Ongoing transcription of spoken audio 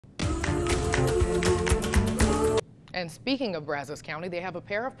And speaking of Brazos County, they have a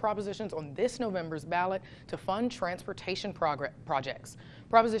pair of propositions on this November's ballot to fund transportation projects.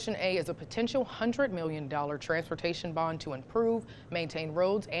 Proposition A is a potential $100 million transportation bond to improve, maintain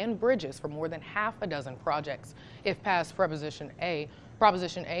roads and bridges for more than half a dozen projects. If passed, Proposition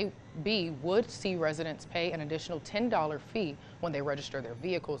B would see residents pay an additional $10 fee when they register their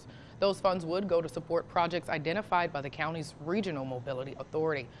vehicles. Those funds would go to support projects identified by the county's Regional Mobility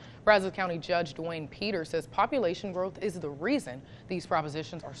Authority. Brazos County Judge Dwayne Peters says population growth is the reason these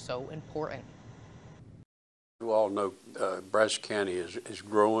propositions are so important. You all know Brazos County is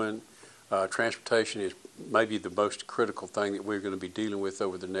growing. Transportation is maybe the most critical thing that we're going to be dealing with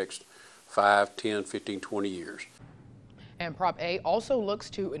over the next 5, 10, 15, 20 years. And Prop A also looks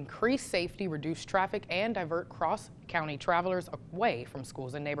to increase safety, reduce traffic, and divert cross-county travelers away from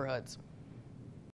schools and neighborhoods.